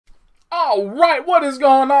Alright, what is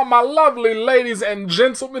going on, my lovely ladies and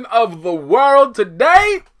gentlemen of the world?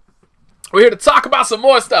 Today, we're here to talk about some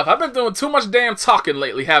more stuff. I've been doing too much damn talking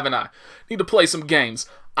lately, haven't I? Need to play some games.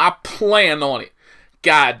 I plan on it.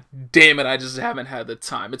 God damn it, I just haven't had the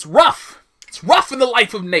time. It's rough. It's rough in the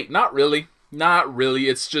life of Nate. Not really. Not really.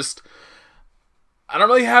 It's just, I don't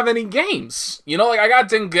really have any games. You know, like I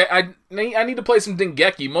got I need to play some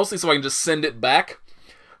Dengeki, mostly so I can just send it back.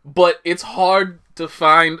 But it's hard to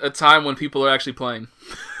find a time when people are actually playing.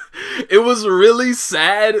 It was really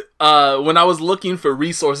sad when I was looking for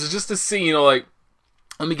resources just to see, you know, like,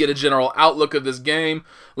 let me get a general outlook of this game.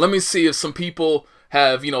 Let me see if some people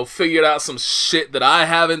have, you know, figured out some shit that I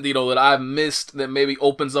haven't, you know, that I've missed, that maybe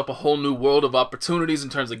opens up a whole new world of opportunities in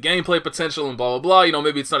terms of gameplay potential and blah, blah, blah. You know,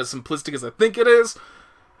 maybe it's not as simplistic as I think it is.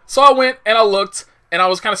 So I went and I looked, and I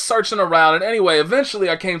was kind of searching around, and anyway, eventually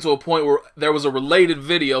I came to a point where there was a related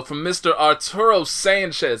video from Mr. Arturo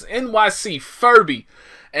Sanchez, NYC Furby,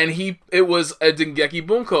 and it was a Dengeki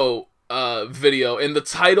Bunko video, and the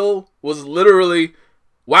title was literally,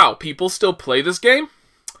 wow, people still play this game?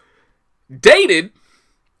 Dated.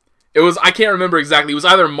 It was, I can't remember exactly, it was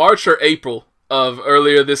either March or April of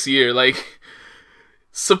earlier this year, like,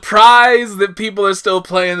 surprised that people are still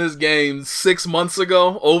playing this game 6 months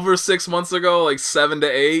ago, over 6 months ago, like 7 to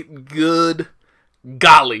 8, good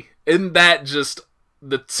golly. Isn't that just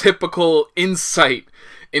the typical insight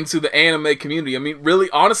into the anime community? I mean, really,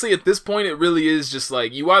 honestly, at this point, it really is just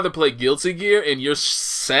like, you either play Guilty Gear and you're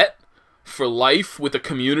set for life with a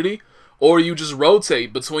community, or you just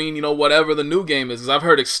rotate between, you know, whatever the new game is. Because I've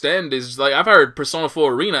heard Extend is, like, I've heard Persona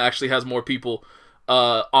 4 Arena actually has more people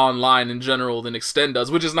online in general than Extend does,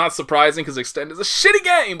 which is not surprising because Extend is a shitty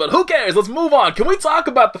game, but who cares? Let's move on. Can we talk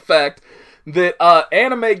about the fact that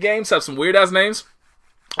anime games have some weird-ass names?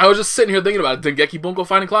 I was just sitting here thinking about it. Dengeki Bunko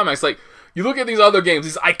Fighting Climax. Like, you look at these other games,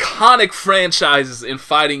 these iconic franchises in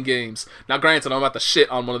fighting games. Now, granted, I'm about to shit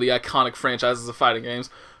on one of the iconic franchises of fighting games,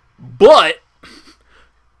 but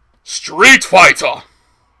Street Fighter,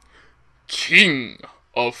 King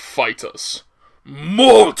of Fighters,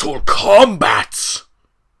 Mortal Kombat,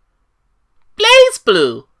 Blaze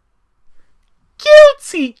Blue,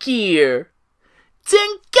 Guilty Gear,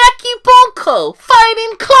 Dengeki Bunko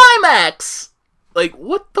Fighting Climax. Like,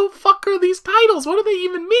 what the fuck are these titles? What do they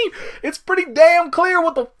even mean? It's pretty damn clear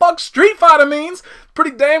what the fuck Street Fighter means.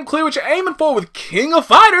 Pretty damn clear what you're aiming for with King of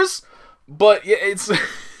Fighters. But yeah, it's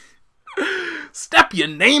step your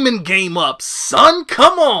naming game up, son.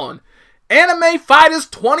 Come on. Anime Fighters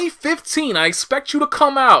 2015. I expect you to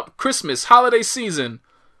come out Christmas, holiday season.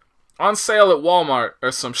 On sale at Walmart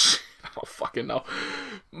or some shit. I don't fucking know.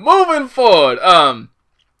 Moving forward.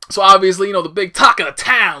 So obviously, you know, the big talk of the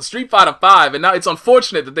town, Street Fighter 5. And now it's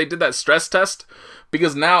unfortunate that they did that stress test,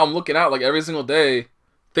 because now I'm looking out like every single day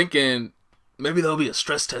thinking, maybe there'll be a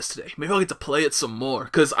stress test today. Maybe I'll get to play it some more.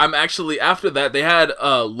 Because I'm actually, after that, they had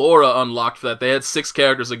Laura unlocked for that. They had 6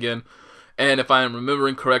 characters again. And if I'm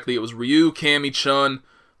remembering correctly, it was Ryu, Cammy, Chun,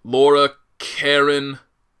 Laura, Karen,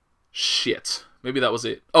 shit. Maybe that was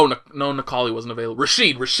it. Oh, no, Nikali wasn't available.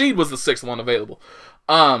 Rashid was the 6th one available.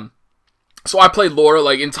 So I played Laura,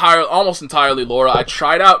 like, almost entirely Laura. I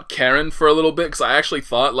tried out Karen for a little bit, because I actually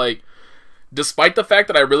thought, like, despite the fact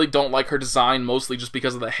that I really don't like her design, mostly just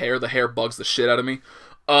because of the hair bugs the shit out of me,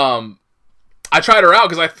 I tried her out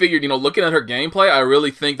because I figured, you know, looking at her gameplay, I really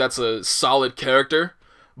think that's a solid character,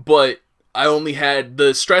 but I only had,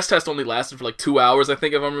 the stress test only lasted for like 2 hours, I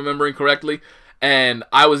think, if I'm remembering correctly, and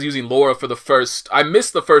I was using Laura for I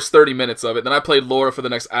missed the first 30 minutes of it, then I played Laura for the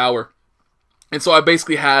next hour, and so I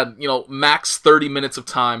basically had, you know, max 30 minutes of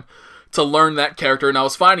time to learn that character, and I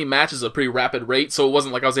was finding matches at a pretty rapid rate, so it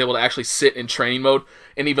wasn't like I was able to actually sit in training mode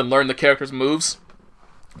and even learn the character's moves.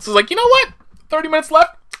 So I was like, you know what? 30 minutes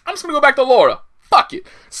left? I'm just gonna go back to Laura. Fuck it.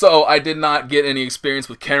 So I did not get any experience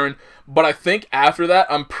with Karen, but I think after that,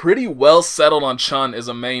 I'm pretty well settled on Chun as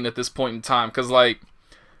a main at this point in time, because, like,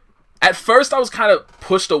 at first I was kind of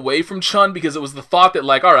pushed away from Chun because it was the thought that,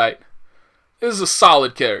 like, alright, this is a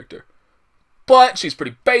solid character, but she's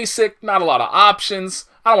pretty basic, not a lot of options.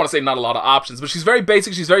 I don't want to say not a lot of options, but she's very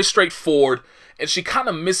basic, she's very straightforward, and she kind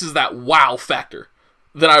of misses that wow factor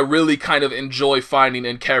that I really kind of enjoy finding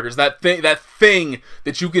in characters. That thing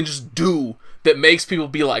that you can just do that makes people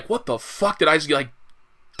be like, what the fuck did I just get? Like,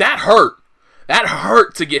 that hurt. That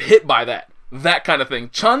hurt to get hit by that. That kind of thing.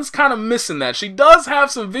 Chun's kind of missing that. She does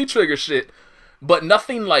have some V-trigger shit, but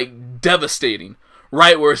nothing, like, devastating.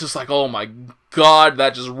 Right? Where it's just like, oh my god,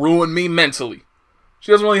 that just ruined me mentally.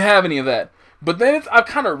 She doesn't really have any of that. But then I've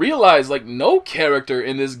kind of realized, like, no character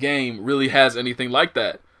in this game really has anything like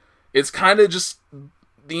that. It's kind of just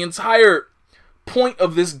the entire point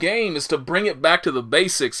of this game is to bring it back to the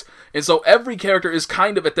basics. And so every character is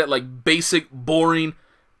kind of at that like basic, boring,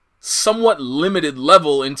 somewhat limited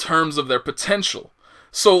level in terms of their potential.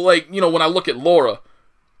 So like, you know, when I look at Laura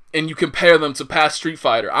and you compare them to past Street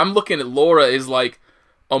Fighter, I'm looking at Laura as like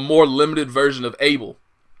a more limited version of Abel,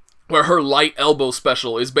 where her light elbow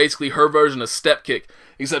special is basically her version of step kick,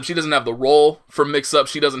 except she doesn't have the roll for mix-up,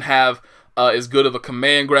 she doesn't have as good of a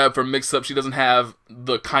command grab for mix-up, she doesn't have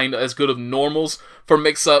the kind of as good of normals for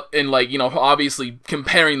mix-up, and like, you know, obviously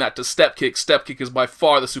comparing that to step kick is by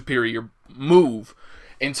far the superior move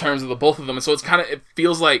in terms of the both of them. And so it's kind of, it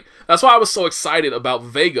feels like, that's why I was so excited about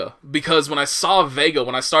Vega, because when I saw Vega,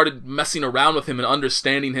 when I started messing around with him and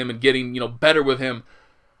understanding him and getting, you know, better with him,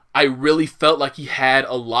 I really felt like he had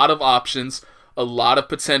a lot of options, a lot of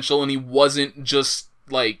potential, and he wasn't just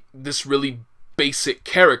like this really basic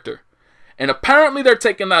character. And apparently they're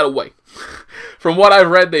taking that away. From what I've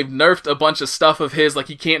read, they've nerfed a bunch of stuff of his, like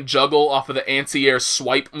he can't juggle off of the anti-air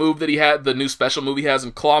swipe move that he had, the new special move he has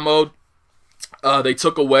in claw mode. They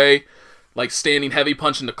took away like standing heavy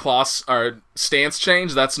punch into claw or stance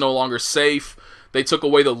change. That's no longer safe. They took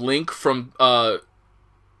away the link from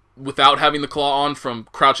without having the claw on from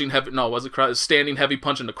crouching heavy, no, was it standing heavy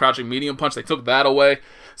punch into crouching medium punch? They took that away.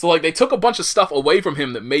 So like they took a bunch of stuff away from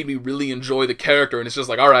him that made me really enjoy the character, and it's just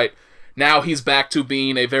like, all right, now he's back to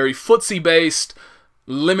being a very footsie based,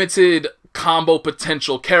 limited combo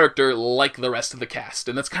potential character like the rest of the cast.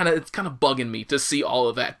 And it's kind of bugging me to see all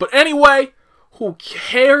of that. But anyway, who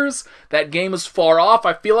cares? That game is far off.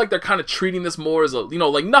 I feel like they're kind of treating this more as a, you know,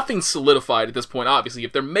 like nothing's solidified at this point, obviously.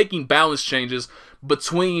 If they're making balance changes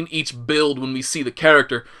between each build when we see the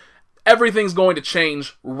character, everything's going to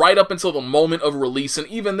change right up until the moment of release. And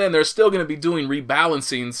even then, they're still going to be doing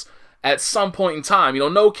rebalancings at some point in time. You know,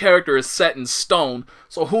 no character is set in stone,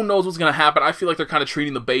 so who knows what's going to happen. I feel like they're kind of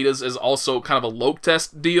treating the betas as also kind of a load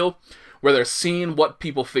test deal, where they're seeing what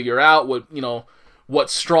people figure out, what, you know,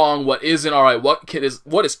 what's strong, what isn't, alright,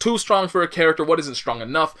 what is too strong for a character, what isn't strong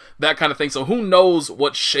enough, that kind of thing. So who knows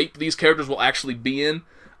what shape these characters will actually be in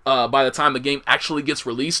by the time the game actually gets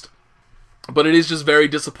released. But it is just very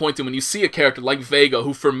disappointing when you see a character like Vega,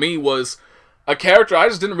 who for me was a character I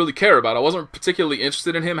just didn't really care about. I wasn't particularly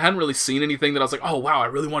interested in him. I hadn't really seen anything that I was like, oh wow, I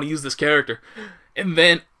really want to use this character. And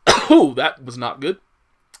then, oh, that was not good.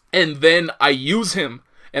 And then I use him,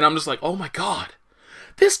 and I'm just like, oh my god,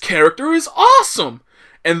 this character is awesome!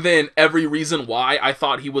 And then every reason why I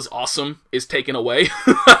thought he was awesome is taken away.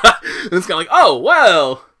 And it's kind of like, oh,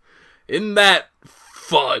 well, isn't that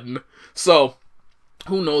fun? So,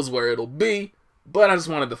 who knows where it'll be, but I just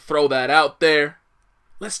wanted to throw that out there.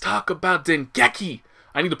 Let's talk about Dengeki.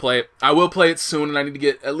 I need to play it. I will play it soon, and I need to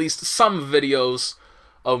get at least some videos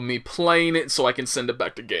of me playing it so I can send it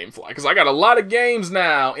back to Gamefly. Because I got a lot of games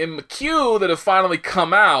now in my queue that have finally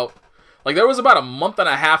come out. Like, there was about a month and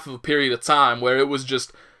a half of a period of time where it was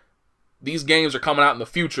just, these games are coming out in the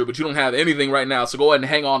future, but you don't have anything right now, so go ahead and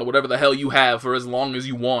hang on to whatever the hell you have for as long as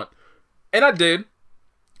you want. And I did.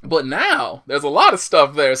 But now, there's a lot of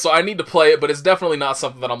stuff there, so I need to play it, but it's definitely not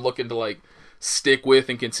something that I'm looking to, like, stick with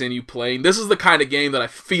and continue playing. This is the kind of game that I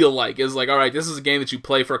feel like is like, alright, this is a game that you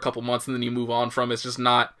play for a couple months and then you move on from. It's just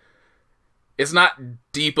not, it's not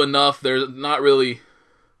deep enough. There's not really,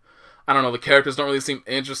 I don't know, the characters don't really seem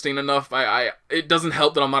interesting enough. It doesn't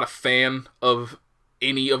help that I'm not a fan of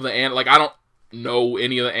any of the, like, I don't know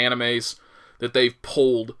any of the animes that they've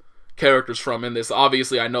pulled characters from in this.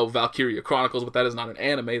 Obviously, I know Valkyria Chronicles, but that is not an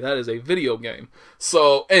anime. That is a video game.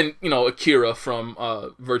 So, and, you know, Akira from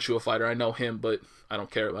Virtua Fighter. I know him, but I don't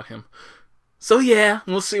care about him. So, yeah,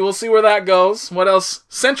 we'll see where that goes. What else?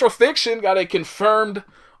 Central Fiction got a confirmed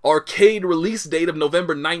arcade release date of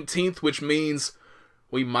November 19th, which means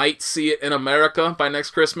we might see it in America by next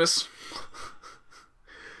Christmas.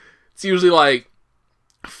 It's usually like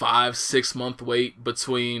 5-6 month wait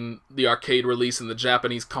between the arcade release and the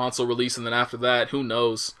Japanese console release, and then after that, who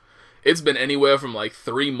knows? It's been anywhere from like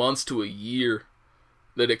 3 months to a year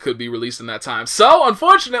that it could be released in that time. So,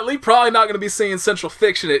 unfortunately, probably not going to be seeing Central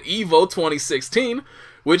Fiction at EVO 2016,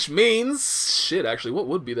 which means, shit, actually, what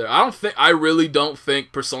would be there? I really don't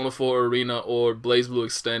think Persona 4 Arena or BlazBlue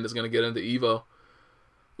Extend is going to get into EVO.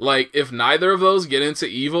 Like, if neither of those get into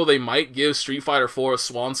EVO, they might give Street Fighter 4 a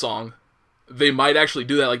swan song. They might actually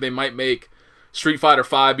do that. Like, they might make Street Fighter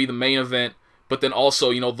 5 be the main event, but then also,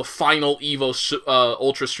 you know, the final EVO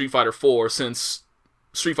Ultra Street Fighter 4, since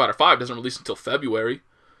Street Fighter 5 doesn't release until February.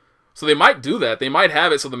 So they might do that. They might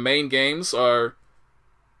have it so the main games are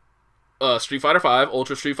Street Fighter 5,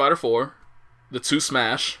 Ultra Street Fighter 4, the 2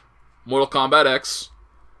 Smash, Mortal Kombat X,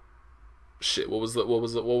 Shit, what was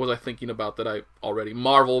I thinking about that I already?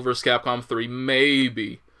 Marvel vs. Capcom 3,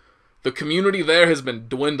 maybe. The community there has been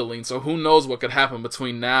dwindling, so who knows what could happen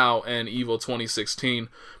between now and EVO 2016.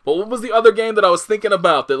 But what was the other game that I was thinking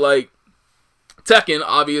about that, like, Tekken,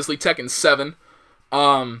 obviously, Tekken 7.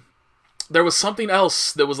 There was something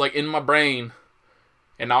else that was, like, in my brain,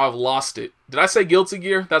 and now I've lost it. Did I say Guilty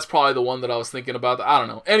Gear? That's probably the one that I was thinking about. I don't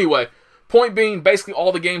know. Anyway, point being, basically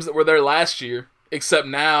all the games that were there last year, except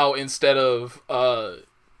now, instead of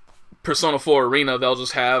Persona 4 Arena, they'll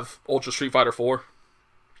just have Ultra Street Fighter 4.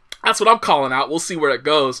 That's what I'm calling out. We'll see where it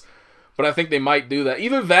goes. But I think they might do that.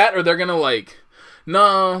 Either that or they're going to, like...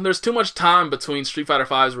 No, there's too much time between Street Fighter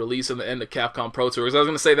V's release and the end of Capcom Pro Tour. Because I was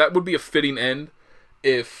going to say, that would be a fitting end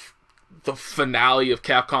if the finale of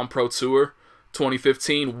Capcom Pro Tour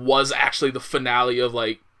 2015 was actually the finale of,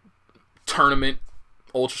 like, Tournament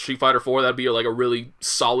Ultra Street Fighter 4. That'd be, like, a really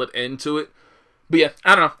solid end to it. But yeah,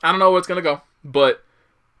 I don't know. I don't know where it's going to go. But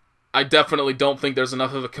I definitely don't think there's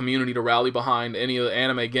enough of a community to rally behind any of the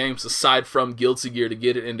anime games aside from Guilty Gear to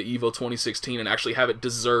get it into EVO 2016 and actually have it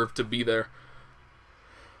deserve to be there.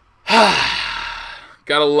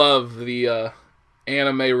 Gotta love the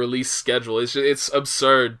anime release schedule. It's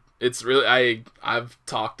absurd. It's really... I've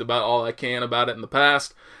talked about all I can about it in the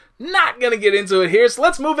past. Not gonna get into it here, so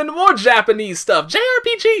let's move into more Japanese stuff.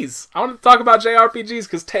 JRPGs! I want to talk about JRPGs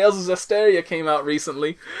because Tales of Zestiria came out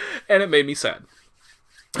recently, and it made me sad.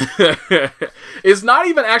 It's not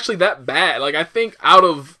even actually that bad. Like, I think out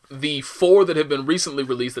of the 4 that have been recently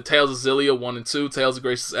released, the Tales of Xillia 1 and 2, Tales of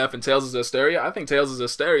Gracious F, and Tales of Zestiria, I think Tales of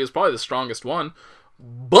Zestiria is probably the strongest one.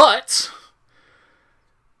 But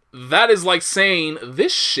that is like saying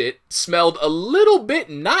this shit smelled a little bit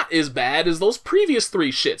not as bad as those previous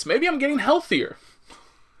 3 shits. Maybe I'm getting healthier.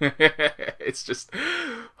 It's just...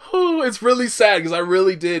 Oh, it's really sad because I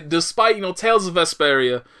really did. Despite, you know, Tales of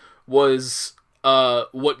Vesperia was...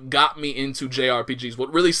 what got me into JRPGs.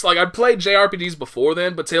 What really, like, I'd played JRPGs before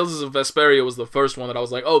then, but Tales of Vesperia was the first one that I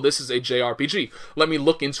was like, oh, this is a JRPG. Let me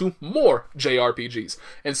look into more JRPGs.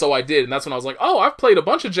 And so I did, and that's when I was like, oh, I've played a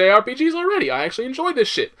bunch of JRPGs already. I actually enjoyed this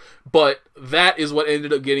shit. But that is what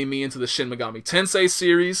ended up getting me into the Shin Megami Tensei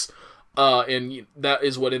series, and that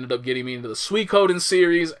is what ended up getting me into the Suikoden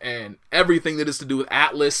series, and everything that is to do with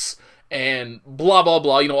Atlas, and blah, blah,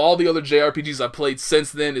 blah. You know, all the other JRPGs I've played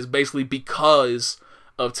since then is basically because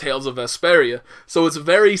of Tales of Vesperia. So it's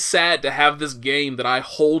very sad to have this game that I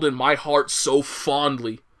hold in my heart so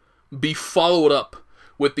fondly be followed up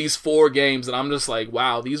with these 4 games. And I'm just like,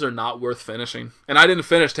 wow, these are not worth finishing. And I didn't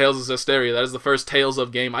finish Tales of Zestiria. That is the first Tales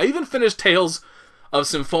of game. I even finished Tales of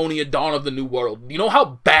Symphonia Dawn of the New World. You know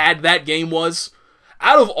how bad that game was?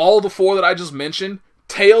 Out of all the 4 that I just mentioned,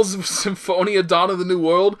 Tales of Symphonia Dawn of the New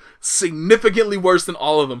World, significantly worse than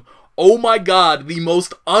all of them. Oh my god, the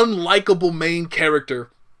most unlikable main character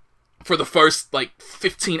for the first, like,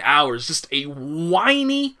 15 hours. Just a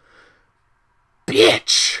whiny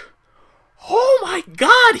bitch. Oh my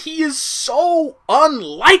god, he is so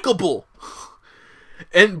unlikable.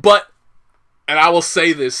 And I will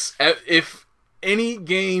say this, if any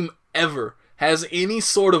game ever has any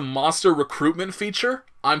sort of monster recruitment feature,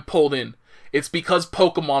 I'm pulled in. It's because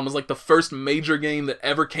Pokemon was like the first major game that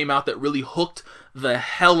ever came out that really hooked the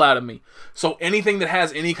hell out of me. So anything that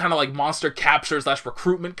has any kind of like monster capture /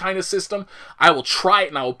 recruitment kind of system, I will try it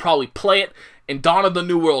and I will probably play it. And Dawn of the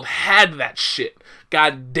New World had that shit.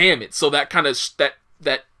 God damn it. So that kind of,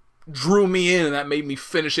 that drew me in and that made me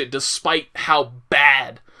finish it despite how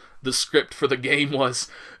bad the script for the game was.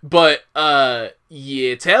 But,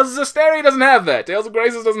 yeah, Tales of Zestiria doesn't have that. Tales of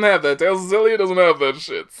Graces doesn't have that. Tales of Xillia doesn't have that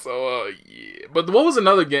shit. So, yeah. But what was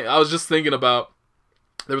another game? I was just thinking about,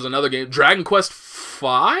 there was another game, Dragon Quest V?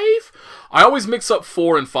 I always mix up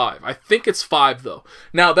 4 and 5. I think it's 5, though.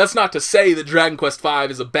 Now, that's not to say that Dragon Quest V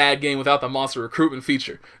is a bad game without the monster recruitment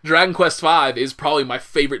feature. Dragon Quest V is probably my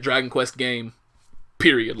favorite Dragon Quest game,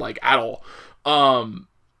 period, like, at all.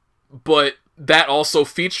 But that also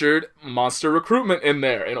featured monster recruitment in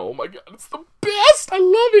there, and oh my god, it's the best! I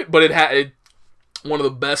love it! But it had one of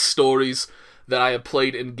the best stories that I have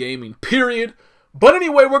played in gaming, period. But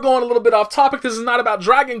anyway, we're going a little bit off topic. This is not about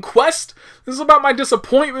Dragon Quest. This is about my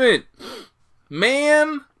disappointment.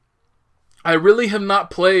 Man, I really have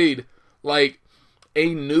not played, like,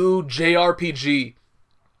 a new JRPG.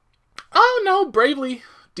 Oh no, Bravely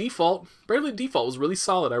Default. Bravely Default was really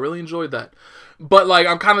solid. I really enjoyed that. But, like,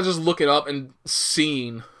 I'm kind of just looking up and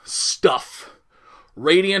seeing stuff.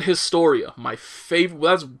 Radiant Historia, my favorite.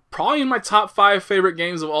 That's probably in my top 5 favorite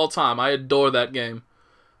games of all time. I adore that game.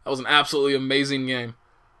 That was an absolutely amazing game.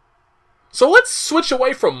 So let's switch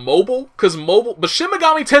away from mobile, because mobile... But Shin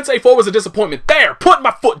Megami Tensei 4 was a disappointment. There! Put my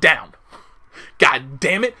foot down! God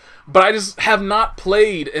damn it. But I just have not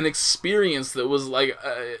played an experience that was like,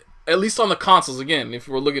 at least on the consoles, again, if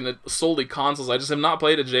we're looking at solely consoles, I just have not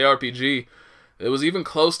played a JRPG that was even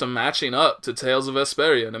close to matching up to Tales of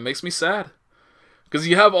Vesperia, and it makes me sad. Because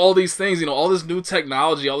you have all these things, you know, all this new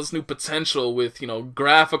technology, all this new potential with, you know,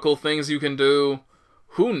 graphical things you can do.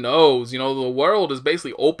 Who knows? You know, the world is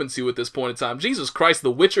basically open to you at this point in time. Jesus Christ, The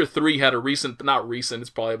Witcher 3 had a recent, not recent, it's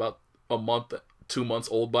probably about a month, 2 months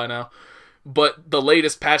old by now. But the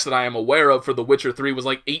latest patch that I am aware of for The Witcher 3 was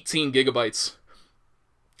like 18 gigabytes.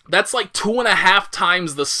 That's like 2.5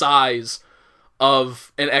 times the size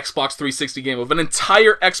of an Xbox 360 game, of an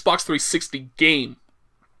entire Xbox 360 game.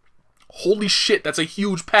 Holy shit, that's a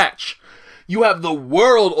huge patch. You have the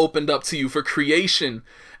world opened up to you for creation,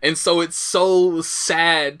 and so it's so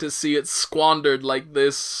sad to see it squandered like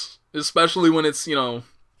this, especially when it's, you know,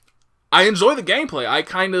 I enjoy the gameplay.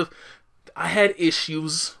 I had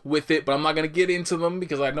issues with it, but I'm not going to get into them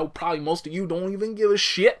because I know probably most of you don't even give a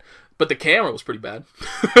shit. But the camera was pretty bad.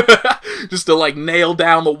 Just to like nail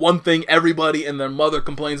down the one thing everybody and their mother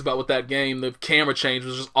complains about with that game, the camera change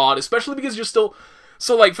was just odd, especially because you're still...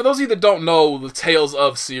 So, like, for those of you that don't know the Tales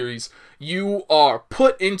of series, you are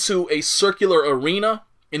put into a circular arena,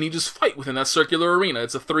 and you just fight within that circular arena.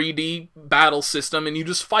 It's a 3D battle system, and you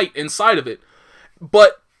just fight inside of it.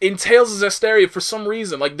 But in Tales of Vesperia, for some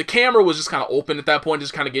reason, like, the camera was just kind of open at that point,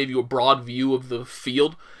 just kind of gave you a broad view of the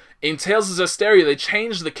field. In Tales of Vesperia, they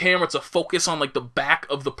changed the camera to focus on, like, the back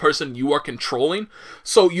of the person you are controlling,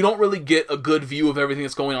 so you don't really get a good view of everything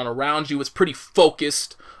that's going on around you. It's pretty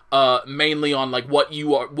focused, mainly on like what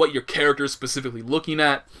your character is specifically looking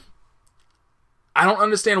at. I don't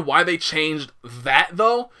understand why they changed that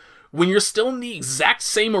though, when you're still in the exact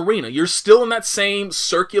same arena. You're still in that same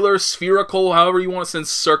circular, spherical, however you want to, since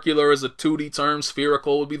circular is a 2D term,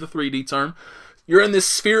 spherical would be the 3D term. You're in this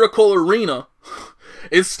spherical arena.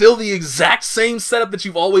 It's still the exact same setup that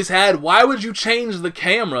you've always had. Why would you change the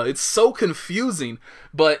camera? It's so confusing.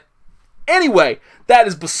 But anyway, that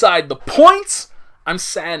is beside the point. I'm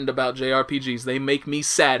saddened about JRPGs. They make me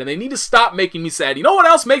sad, and they need to stop making me sad. You know what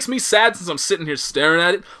else makes me sad since I'm sitting here staring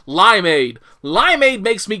at it? Limeade. Limeade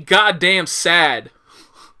makes me goddamn sad.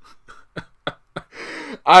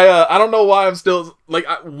 I don't know why I'm still... Like,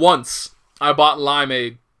 once I bought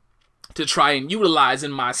Limeade to try and utilize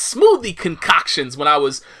in my smoothie concoctions when I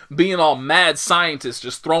was being all mad scientist,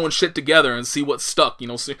 just throwing shit together and see what stuck. You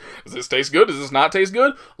know, see, does this taste good? Does this not taste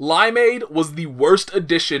good? Limeade was the worst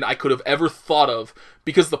addition I could have ever thought of,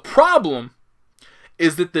 because the problem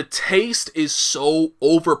is that the taste is so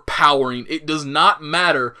overpowering. It does not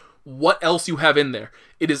matter what else you have in there.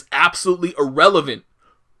 It is absolutely irrelevant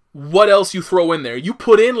what else you throw in there. You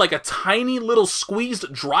put in like a tiny little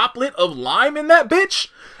squeezed droplet of lime in that bitch,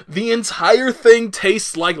 the entire thing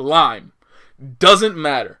tastes like lime. Doesn't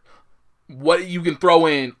matter what you can throw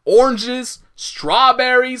in. Oranges,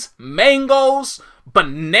 strawberries, mangoes,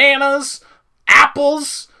 bananas,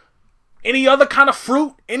 apples, any other kind of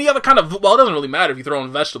fruit, any other kind of... Well, it doesn't really matter if you throw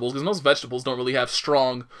in vegetables, because most vegetables don't really have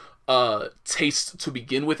strong taste to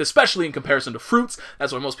begin with, especially in comparison to fruits.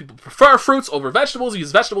 That's why most people prefer fruits over vegetables,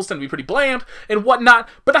 because vegetables tend to be pretty bland and whatnot,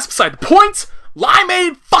 but that's beside the point.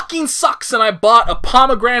 Limeade fucking sucks, and I bought a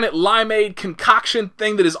pomegranate limeade concoction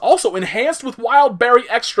thing that is also enhanced with wild berry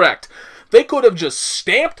extract. They could have just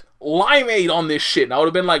stamped limeade on this shit, and I would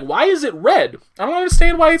have been like, why is it red? I don't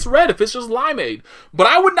understand why it's red if it's just limeade. But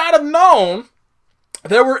I would not have known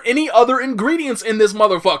there were any other ingredients in this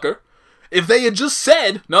motherfucker if they had just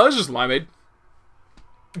said, no, it's just limeade.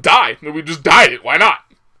 Dye. We just dyed it. Why not?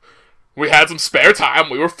 We had some spare time.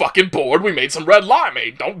 We were fucking bored. We made some red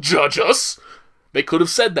limeade. Don't judge us. They could have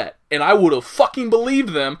said that, and I would have fucking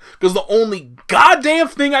believed them, because the only goddamn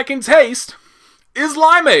thing I can taste is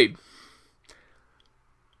limeade.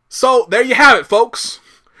 So, there you have it, folks.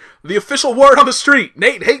 The official word on the street.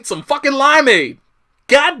 Nate hates some fucking limeade.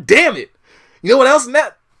 God damn it. You know what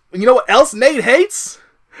else Nate hates?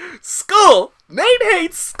 School. Nate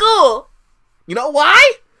hates school. You know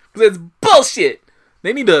why? Because it's bullshit.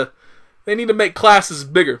 They need to make classes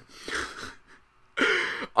bigger.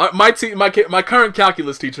 My current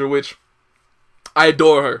calculus teacher, which I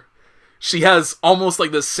adore her, she has almost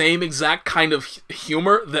like the same exact kind of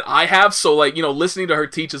humor that I have. So, like, you know, listening to her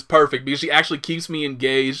teach is perfect, because she actually keeps me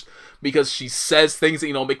engaged, because she says things that,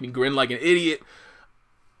 you know, make me grin like an idiot.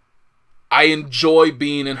 I enjoy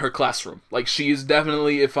being in her classroom. Like, she is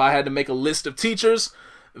definitely, if I had to make a list of teachers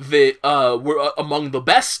that were among the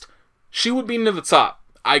best, she would be near the top.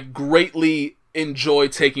 I greatly enjoy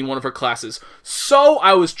taking one of her classes. So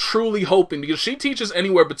I was truly hoping, because she teaches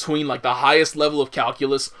anywhere between like the highest level of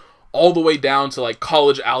calculus all the way down to like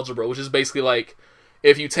college algebra, which is basically like,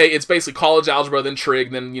 if you take, it's basically college algebra, then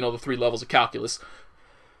trig, then, you know, the 3 levels of calculus.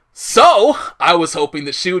 So, I was hoping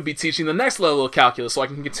that she would be teaching the next level of calculus so I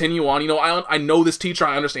can continue on. You know, I know this teacher,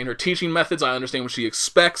 I understand her teaching methods, I understand what she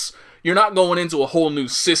expects. You're not going into a whole new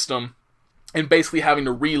system and basically having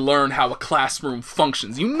to relearn how a classroom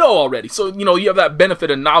functions. You know already. So, you know, you have that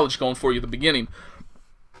benefit of knowledge going for you at the beginning.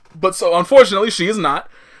 But so, unfortunately, she is not.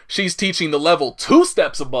 She's teaching the level 2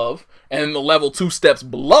 steps above and the level 2 steps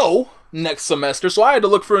below next semester, so I had to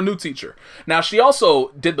look for a new teacher. Now, she also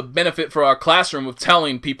did the benefit for our classroom of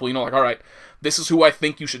telling people, you know, like, all right, this is who I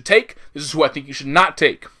think you should take, this is who I think you should not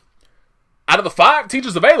take. Out of the 5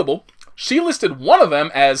 teachers available, she listed one of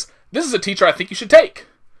them as, this is a teacher I think you should take.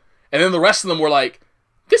 And then the rest of them were like,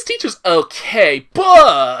 this teacher's okay,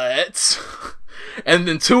 but... And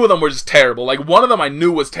then 2 of them were just terrible. Like, one of them I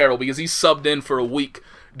knew was terrible because he subbed in for a week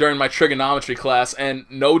during my trigonometry class, and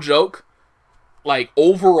no joke, like,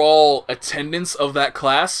 overall attendance of that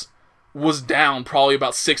class was down probably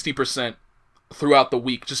about 60% throughout the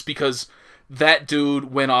week, just because that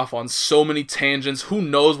dude went off on so many tangents. Who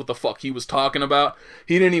knows what the fuck he was talking about?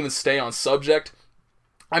 He didn't even stay on subject.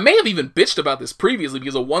 I may have even bitched about this previously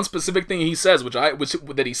because of one specific thing he says, which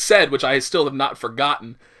I still have not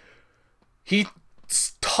forgotten. He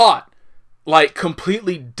taught like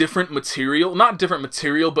completely different material, not different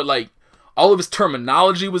material, but like all of his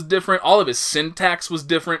terminology was different, all of his syntax was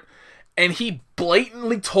different, and he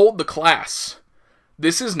blatantly told the class,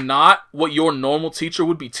 this is not what your normal teacher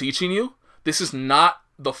would be teaching you. This is not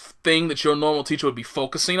the thing that your normal teacher would be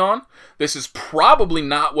focusing on. This is probably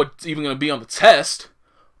not what's even going to be on the test,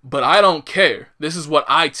 but I don't care. This is what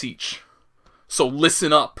I teach. So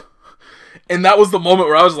listen up. And that was the moment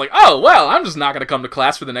where I was like, oh, well, I'm just not going to come to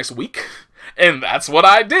class for the next week. And that's what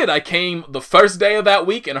I did. I came the first day of that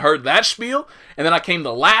week and heard that spiel, and then I came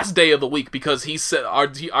the last day of the week because he said,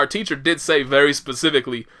 our teacher did say very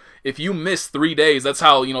specifically, if you miss 3 days, that's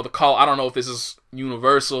how, you know, the call, I don't know if this is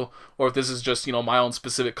universal or if this is just, you know, my own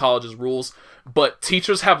specific college's rules, but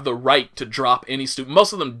teachers have the right to drop any student.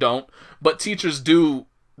 Most of them don't, but teachers do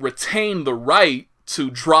retain the right to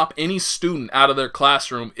drop any student out of their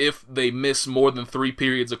classroom if they miss more than 3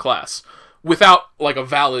 periods of class without like a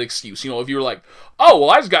valid excuse. You know, if you're like, oh, well,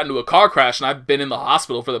 I just got into a car crash and I've been in the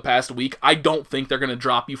hospital for the past week, I don't think they're going to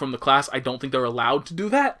drop you from the class. I don't think they're allowed to do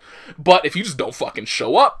that. But if you just don't fucking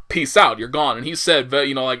show up, peace out, you're gone. And he said,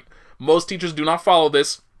 you know, like, most teachers do not follow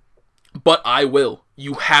this, but I will.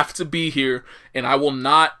 You have to be here, and I will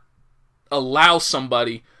not allow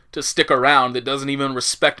somebody to stick around that doesn't even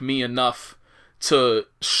respect me enough to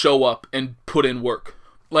show up and put in work.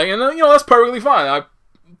 Like, and you know, that's perfectly fine.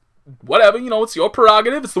 Whatever, you know, it's your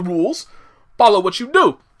prerogative, it's the rules. Follow what you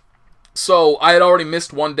do. So, I had already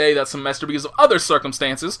missed 1 day that semester because of other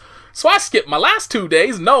circumstances, so I skipped my last 2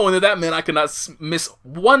 days, knowing that meant I could not miss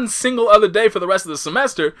one single other day for the rest of the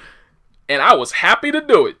semester, and I was happy to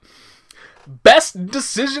do it. Best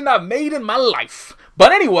decision I've made in my life.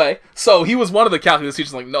 But anyway, so he was one of the calculus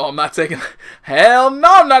teachers, like, no, I'm not taking, hell no,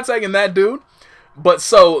 I'm not taking that dude. But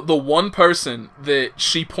so, the one person that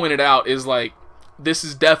she pointed out is like, this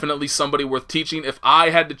is definitely somebody worth teaching. If I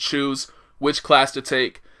had to choose which class to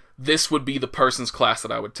take, this would be the person's class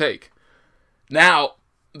that I would take. Now,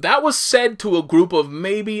 that was said to a group of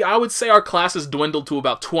maybe, I would say our class has dwindled to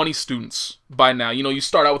about 20 students by now. You know, you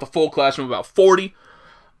start out with a full classroom of about 40.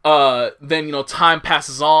 Then, you know, time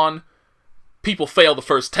passes on. People fail the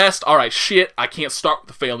first test. All right, shit, I can't start with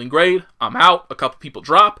the failing grade. I'm out. A couple people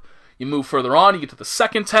drop. You move further on. You get to the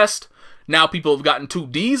second test. Now people have gotten 2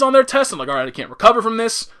 Ds on their test. I'm like, all right, I can't recover from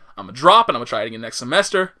this. I'm going to drop and I'm going to try it again next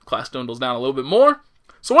semester. Class dwindles down a little bit more.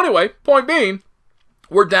 So anyway, point being,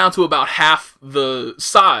 we're down to about half the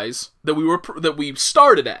size that we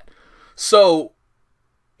started at. So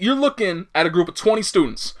you're looking at a group of 20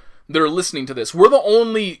 students that are listening to this. We're the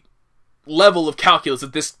only level of calculus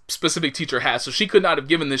that this specific teacher has, so she could not have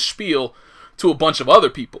given this spiel to a bunch of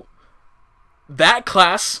other people. That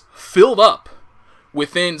class filled up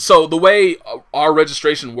within, so the way our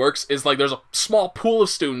registration works is like there's a small pool of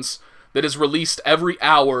students that is released every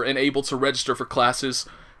hour and able to register for classes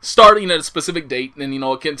starting at a specific date, and you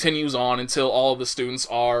know, it continues on until all of the students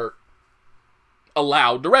are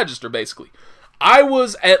allowed to register, basically. I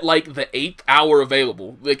was at like the 8th hour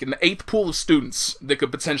available, like in the 8th pool of students that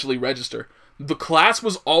could potentially register. The class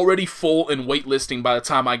was already full and waitlisting by the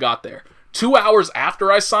time I got there. 2 hours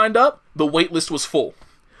after I signed up, the waitlist was full.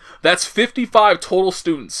 That's 55 total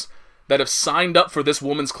students that have signed up for this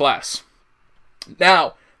woman's class.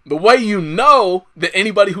 Now, the way you know that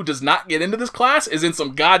anybody who does not get into this class is in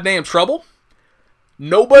some goddamn trouble,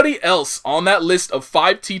 Nobody else on that list of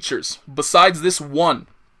 5 teachers, besides this one,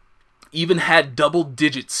 even had double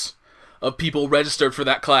digits of people registered for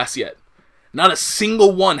that class yet. Not a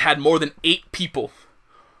single one had more than 8 people.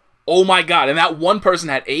 Oh my god, and that one person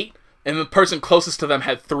had 8, and the person closest to them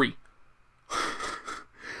had 3.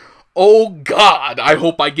 Oh god, I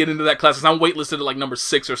hope I get into that class, because I'm waitlisted at like number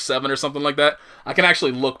 6 or 7 or something like that. I can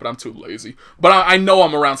actually look, but I'm too lazy. But I know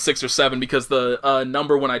I'm around 6 or 7, because the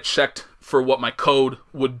number when I checked for what my code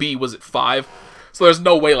would be was at 5. So there's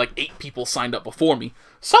no way like 8 people signed up before me.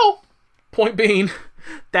 So, point being,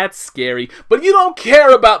 that's scary. But you don't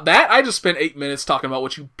care about that. I just spent 8 minutes talking about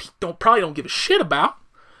what you probably don't give a shit about.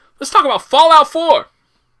 Let's talk about Fallout 4.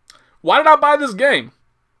 Why did I buy this game?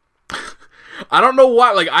 I don't know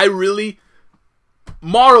why. Like,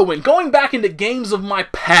 Morrowind, going back into games of my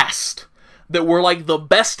past that were like the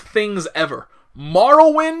best things ever.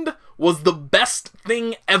 Morrowind was the best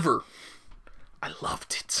thing ever. I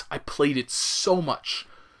loved it. I played it so much.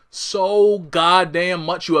 So goddamn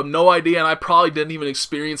much. You have no idea, and I probably didn't even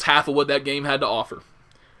experience half of what that game had to offer.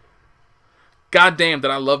 Goddamn, did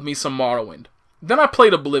I love me some Morrowind. Then I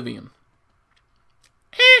played Oblivion.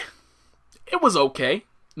 It was okay.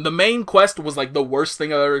 The main quest was like the worst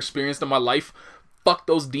thing I've ever experienced in my life. Fuck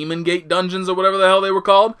those Demon Gate dungeons or whatever the hell they were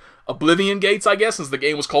called. Oblivion Gates, I guess, since the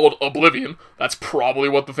game was called Oblivion. That's probably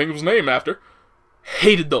what the thing was named after.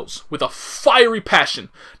 Hated those with a fiery passion.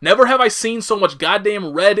 Never have I seen so much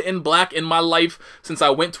goddamn red and black in my life since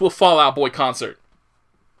I went to a Fall Out Boy concert.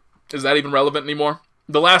 Is that even relevant anymore?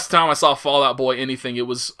 The last time I saw Fall Out Boy anything, it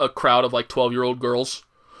was a crowd of like 12-year-old girls.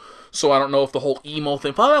 So I don't know if the whole emo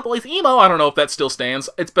thing, Fall Out Boy's emo, I don't know if that still stands.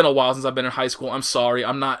 It's been a while since I've been in high school. I'm sorry.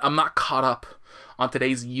 I'm not caught up on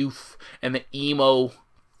today's youth and the emo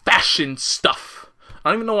fashion stuff. I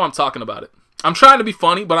don't even know why I'm talking about it. I'm trying to be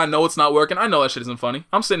funny, but I know it's not working. I know that shit isn't funny.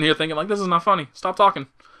 I'm sitting here thinking like, this is not funny. Stop talking.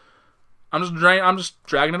 I'm just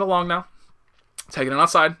dragging it along now. Taking it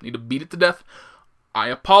outside. Need to beat it to death. I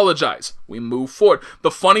apologize. We move forward.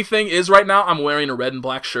 The funny thing is right now, I'm wearing a red and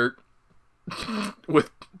black shirt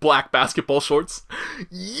with black basketball shorts.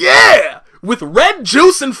 Yeah! With red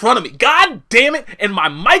juice in front of me. God damn it. And my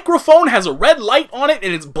microphone has a red light on it,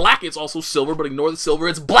 and it's black. It's also silver, but ignore the silver.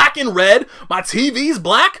 It's black and red. My TV's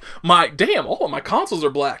black. Damn, all of my consoles are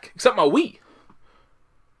black, except my Wii.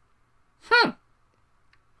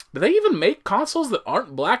 Do they even make consoles that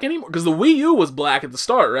aren't black anymore? Because the Wii U was black at the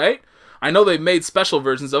start, right? I know they've made special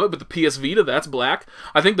versions of it, but the PS Vita, that's black.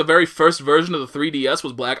 I think the very first version of the 3DS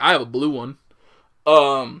was black. I have a blue one.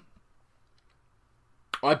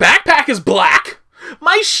 My backpack is black.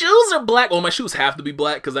 My shoes are black. Well, my shoes have to be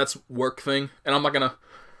black because that's work thing, and I'm not gonna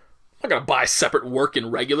buy separate work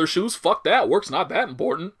and regular shoes. Fuck that. Work's not that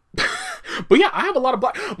important. But yeah, I have a lot of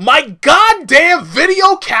black. My goddamn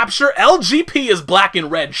video capture LGP is black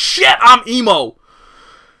and red. Shit, I'm emo.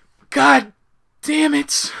 God damn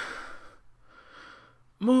it.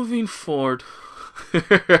 Moving forward.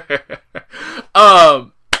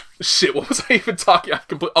 Shit, what was I even talking?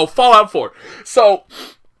 Fallout 4. So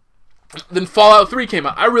then Fallout 3 came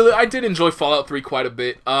out. I did enjoy Fallout 3 quite a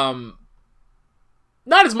bit. Not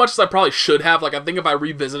as much as I probably should have. Like, I think if I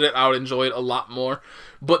revisit it, I would enjoy it a lot more.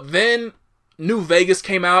 But then New Vegas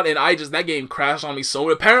came out, and that game crashed on me so.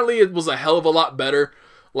 Apparently, it was a hell of a lot better,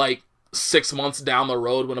 like, 6 months down the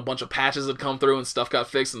road when a bunch of patches had come through and stuff got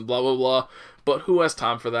fixed and blah, blah, blah. But who has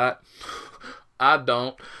time for that? I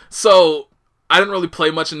don't. So I didn't really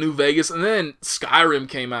play much in New Vegas, and then Skyrim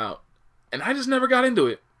came out, and I just never got into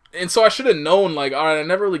it. And so I should have known, like, alright, I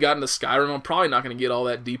never really got into Skyrim. I'm probably not going to get all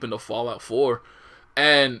that deep into Fallout 4.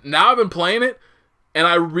 And now I've been playing it, and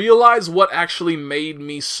I realize what actually made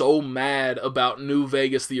me so mad about New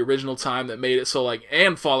Vegas the original time that made it so, like,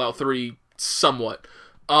 and Fallout 3 somewhat,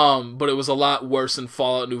 but it was a lot worse than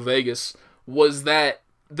Fallout New Vegas, was that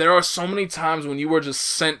there are so many times when you were just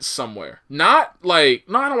sent somewhere. I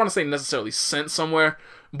don't want to say necessarily sent somewhere,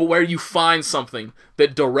 but where you find something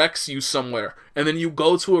that directs you somewhere, and then you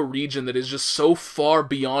go to a region that is just so far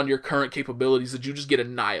beyond your current capabilities that you just get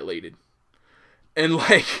annihilated. And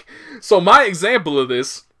like, so my example of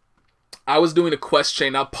this, I was doing a quest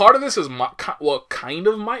chain. Now, part of this is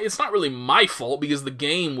it's not really my fault because the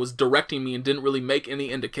game was directing me and didn't really make any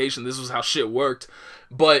indication this was how shit worked.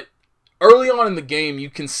 But early on in the game, you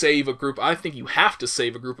can save a group. I think you have to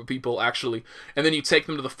save a group of people, actually. And then you take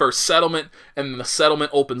them to the first settlement, and then the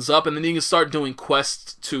settlement opens up, and then you can start doing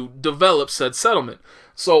quests to develop said settlement.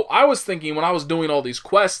 So I was thinking when I was doing all these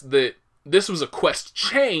quests that this was a quest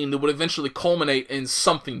chain that would eventually culminate in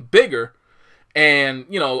something bigger. And,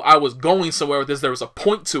 you know, I was going somewhere with this. There was a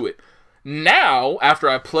point to it. Now, after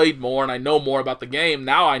I played more and I know more about the game,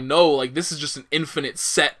 now I know, like, this is just an infinite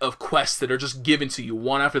set of quests that are just given to you,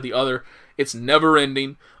 one after the other. It's never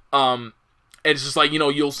ending. It's just like, you know,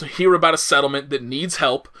 you'll hear about a settlement that needs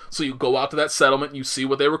help, so you go out to that settlement, you see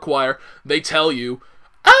what they require, they tell you,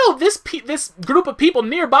 oh, this group of people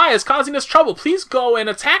nearby is causing us trouble, please go and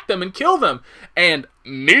attack them and kill them. And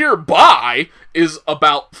nearby is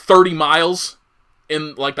about 30 miles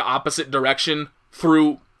in, like, the opposite direction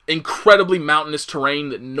through incredibly mountainous terrain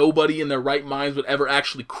that nobody in their right minds would ever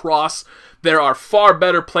actually cross. There are far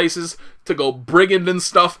better places to go brigand and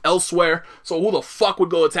stuff elsewhere, so who the fuck would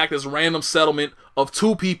go attack this random settlement of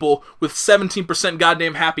 2 people with 17%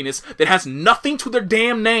 goddamn happiness that has nothing to their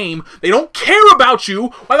damn name? They don't care about you.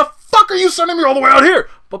 Why the fuck are you sending me all the way out here?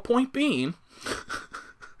 But point being,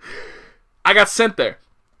 I got sent there.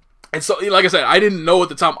 And so, like I said, I didn't know at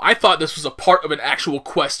the time. I thought this was a part of an actual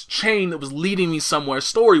quest chain that was leading me somewhere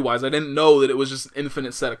story-wise. I didn't know that it was just an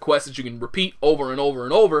infinite set of quests that you can repeat over and over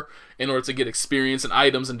and over in order to get experience and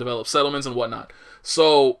items and develop settlements and whatnot.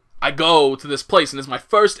 So, I go to this place, and it's my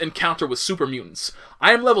first encounter with super mutants.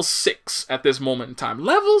 I am level 6 at this moment in time.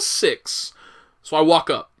 Level 6. So I walk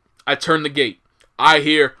up. I turn the gate. I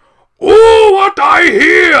hear, "Ooh, what I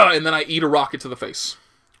hear!" And then I eat a rocket to the face.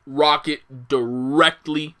 Rocket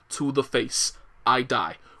directly to the face. I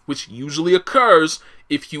die, which usually occurs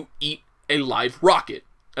if you eat a live rocket.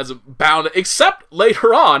 As a bound, except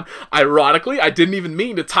later on, ironically, I didn't even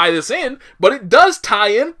mean to tie this in, but it does tie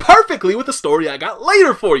in perfectly with the story I got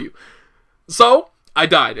later for you. So, I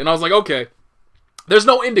died, and I was like, okay, there's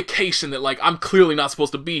no indication that, like, I'm clearly not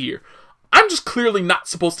supposed to be here. I'm just clearly not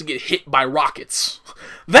supposed to get hit by rockets.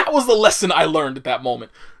 That was the lesson I learned at that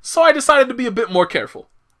moment. So I decided to be a bit more careful.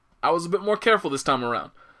 I was a bit more careful this time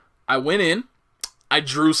around. I went in, I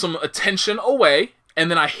drew some attention away,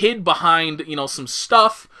 and then I hid behind, you know, some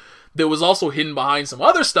stuff that was also hidden behind some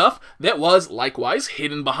other stuff that was likewise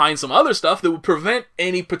hidden behind some other stuff that would prevent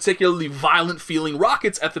any particularly violent feeling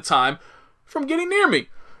rockets at the time from getting near me.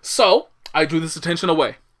 So, I drew this attention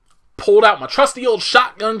away. Pulled out my trusty old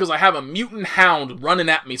shotgun because I have a mutant hound running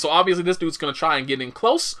at me. So obviously this dude's going to try and get in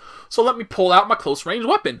close. So let me pull out my close range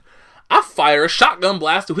weapon. I fire a shotgun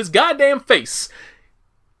blast to his goddamn face.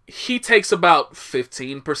 He takes about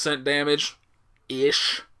 15%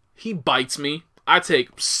 damage-ish. He bites me. I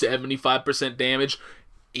take 75%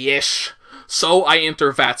 damage-ish. So I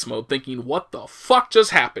enter VATS mode thinking, what the fuck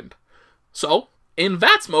just happened? So, in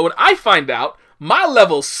VATS mode, I find out my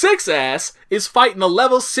level 6 ass is fighting a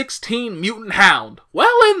level 16 mutant hound.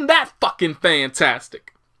 Well, isn't that fucking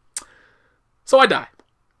fantastic? So I die.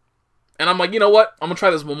 And I'm like, you know what? I'm going to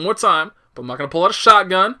try this one more time, but I'm not going to pull out a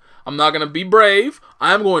shotgun. I'm not going to be brave.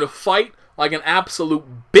 I'm going to fight like an absolute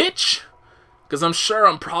bitch, because I'm sure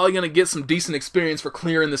I'm probably going to get some decent experience for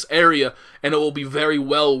clearing this area, and it will be very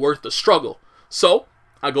well worth the struggle. So,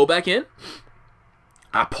 I go back in.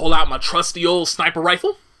 I pull out my trusty old sniper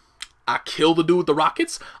rifle. I kill the dude with the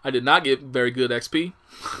rockets. I did not get very good XP.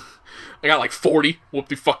 I got like 40.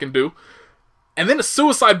 Whoop-de-fucking-do. And then a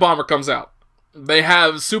suicide bomber comes out. They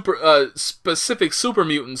have specific super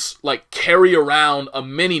mutants, like, carry around a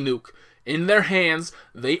mini nuke in their hands.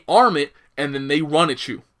 They arm it, and then they run at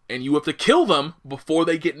you. And you have to kill them before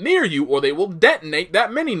they get near you, or they will detonate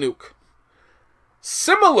that mini nuke.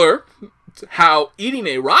 Similar to how eating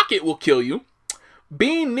a rocket will kill you,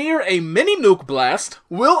 being near a mini nuke blast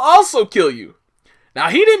will also kill you. Now,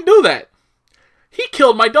 he didn't do that. He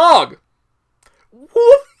killed my dog. Who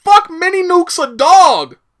the fuck mini nukes a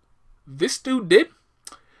dog? This dude did.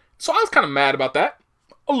 So I was kind of mad about that.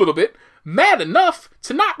 A little bit. Mad enough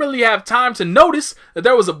to not really have time to notice that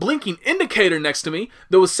there was a blinking indicator next to me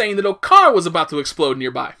that was saying that a car was about to explode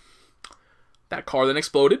nearby. That car then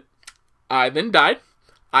exploded. I then died.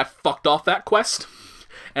 I fucked off that quest.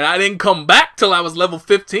 And I didn't come back till I was level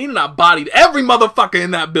 15 and I bodied every motherfucker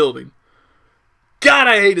in that building. God,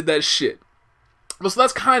 I hated that shit. So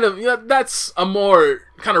that's kind of, yeah, that's a more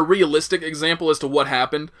kind of realistic example as to what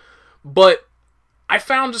happened. But I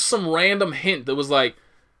found just some random hint that was like,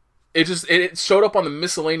 it showed up on the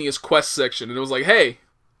miscellaneous quest section, and it was like, hey,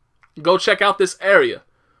 go check out this area.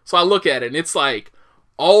 So I look at it, and it's like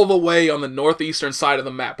all the way on the northeastern side of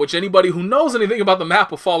the map, which anybody who knows anything about the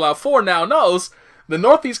map of Fallout 4 now knows, the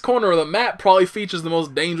northeast corner of the map probably features the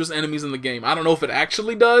most dangerous enemies in the game. I don't know if it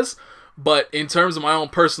actually does, but in terms of my own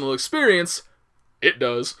personal experience, it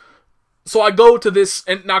does. So I go to this,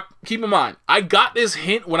 and now keep in mind, I got this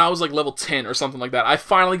hint when I was like level 10 or something like that. I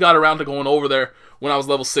finally got around to going over there when I was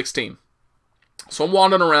level 16. So I'm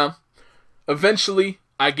wandering around. Eventually,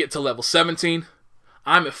 I get to level 17.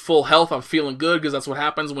 I'm at full health. I'm feeling good because that's what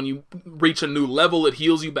happens when you reach a new level. It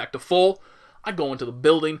heals you back to full. I go into the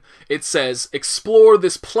building. It says, explore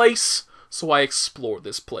this place. So I explore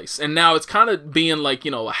this place. And now it's kind of being like,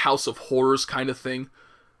 you know, a House of Horrors kind of thing.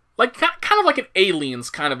 Like, kind of like an Aliens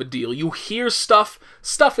kind of a deal. You hear stuff.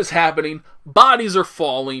 Stuff is happening. Bodies are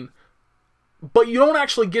falling. But you don't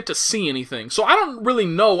actually get to see anything. So I don't really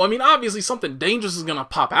know. I mean, obviously something dangerous is going to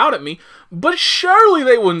pop out at me. But surely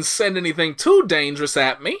they wouldn't send anything too dangerous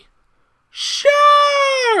at me.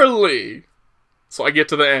 Surely. So I get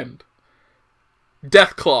to the end.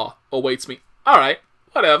 Deathclaw awaits me. Alright,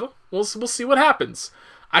 whatever. We'll see what happens.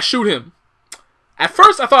 I shoot him. At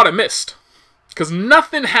first I thought I missed. Because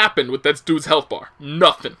nothing happened with that dude's health bar.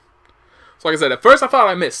 Nothing. So like I said, at first I thought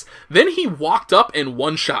I missed. Then he walked up and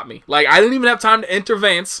one-shot me. Like, I didn't even have time to enter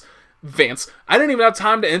Vance. I didn't even have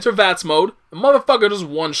time to enter VATS mode. The motherfucker just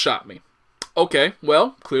one-shot me. Okay,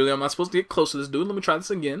 well, clearly I'm not supposed to get close to this dude. Let me try this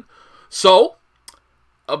again. So,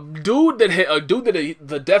 a dude that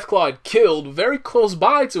the Deathclaw had killed very close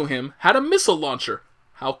by to him had a missile launcher.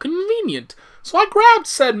 How convenient. So I grabbed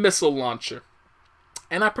said missile launcher.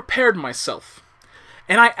 And I prepared myself.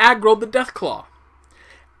 And I aggroed the Deathclaw.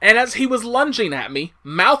 And as he was lunging at me,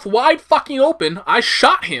 mouth wide fucking open, I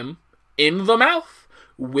shot him in the mouth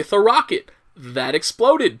with a rocket. That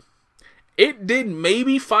exploded. It did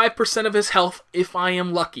maybe 5% of his health if I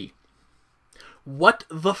am lucky. What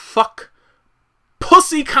the fuck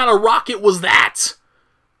pussy kind of rocket was that?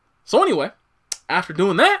 So anyway, after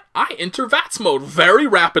doing that, I enter VATS mode very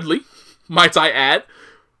rapidly, might I add.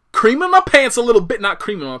 Creaming my pants a little bit. Not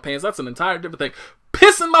creaming my pants, that's an entire different thing.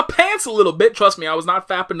 Pissing my pants a little bit. Trust me, I was not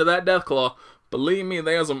fapping to that Deathclaw. Believe me,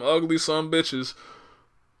 they are some ugly son bitches.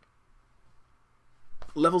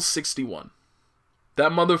 Level 61.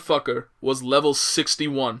 That motherfucker was level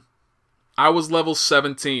 61. I was level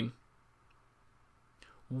 17.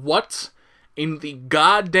 What in the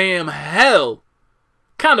goddamn hell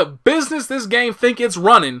kind of business this game think it's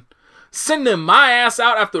running, sending my ass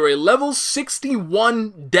out after a level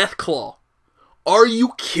 61 Deathclaw? Are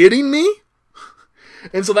you kidding me?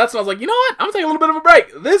 And so that's when I was like, you know what? I'm going to take a little bit of a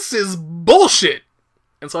break. This is bullshit.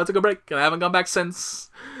 And so I took a break, and I haven't gone back since.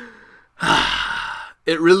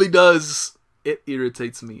 It really does. It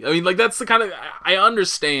irritates me. I mean, like, that's the kind of... I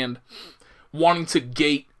understand wanting to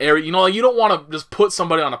gate area. You know, like, you don't want to just put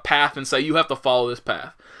somebody on a path and say, you have to follow this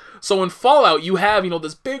path. So in Fallout, you have, you know,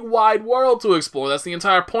 this big wide world to explore. That's the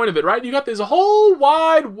entire point of it, right? You got this whole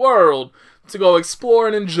wide world to go explore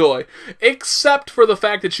and enjoy. Except for the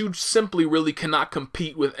fact that you simply really cannot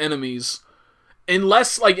compete with enemies.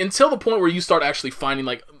 Unless, like, until the point where you start actually finding,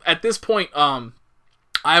 like, at this point, I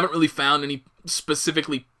haven't really found any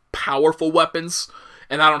specifically powerful weapons.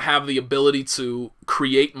 And I don't have the ability to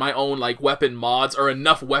create my own, like, weapon mods, or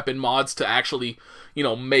enough weapon mods to actually, you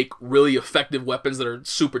know, make really effective weapons that are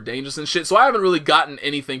super dangerous and shit. So I haven't really gotten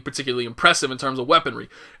anything particularly impressive in terms of weaponry.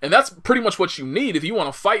 And that's pretty much what you need if you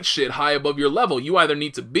want to fight shit high above your level. You either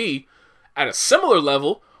need to be at a similar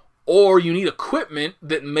level, or you need equipment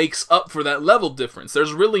that makes up for that level difference.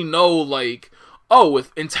 There's really no, like, oh,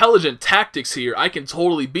 with intelligent tactics here, I can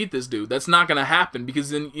totally beat this dude. That's not going to happen, because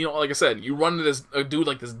then, you know, like I said, you run into this a dude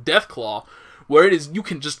like this Deathclaw, where it is, you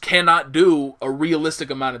cannot do a realistic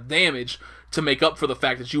amount of damage to make up for the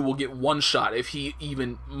fact that you will get one shot if he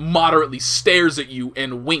even moderately stares at you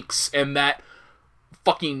and winks, and that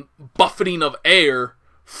fucking buffeting of air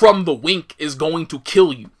from the wink is going to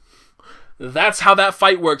kill you. That's how that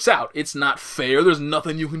fight works out. It's not fair. There's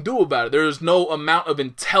nothing you can do about it. There's no amount of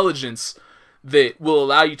intelligence that will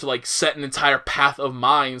allow you to, like, set an entire path of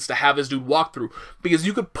mines to have this dude walk through. Because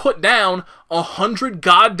you could put down 100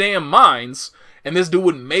 goddamn mines, and this dude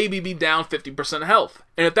would maybe be down 50% health.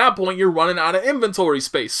 And at that point, you're running out of inventory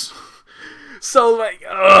space. So, like,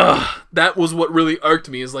 that was what really irked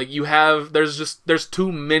me, is, like, there's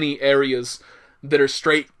too many areas that are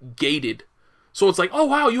straight gated. So it's like, oh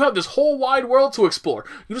wow, you have this whole wide world to explore.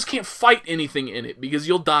 You just can't fight anything in it, because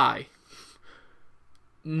you'll die.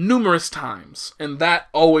 Numerous times. And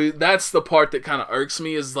that's the part that kind of irks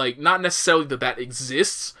me, is, like, not necessarily that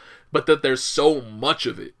exists, but that there's so much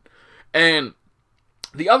of it. And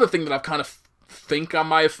the other thing that I've kind of think I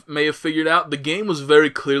may have figured out, the game was very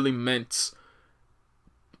clearly meant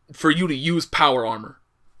for you to use power armor.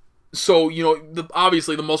 So, you know,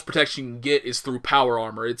 obviously the most protection you can get is through power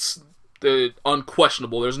armor. It's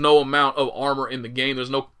unquestionable. There's no amount of armor in the game. There's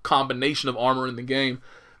no combination of armor in the game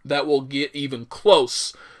that will get even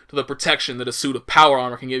close to the protection that a suit of power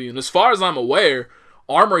armor can give you. And as far as I'm aware,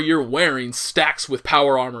 armor you're wearing stacks with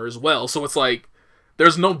power armor as well. So it's like,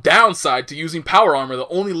 there's no downside to using power armor. The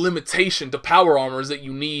only limitation to power armor is that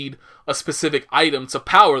you need a specific item to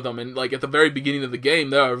power them, and like at the very beginning of the game,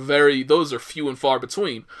 those are few and far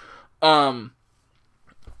between. But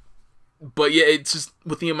yeah, it's just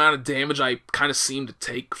with the amount of damage I kind of seem to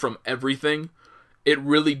take from everything, it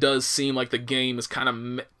really does seem like the game is kind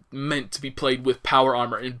of meant to be played with power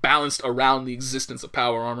armor and balanced around the existence of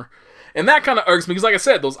power armor. And that kind of irks me because, like I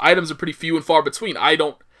said, those items are pretty few and far between. I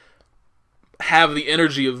don't have the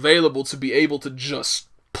energy available to be able to just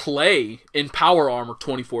play in power armor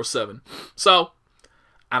 24/7. So,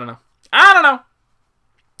 I don't know.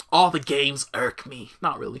 All the games irk me.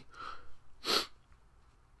 Not really.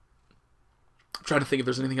 I'm trying to think if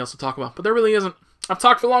there's anything else to talk about, but there really isn't. I've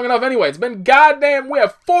talked for long enough anyway. It's been goddamn, we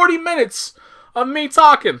have 40 minutes of me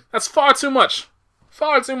talking. That's far too much.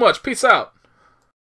 Far too much. Peace out.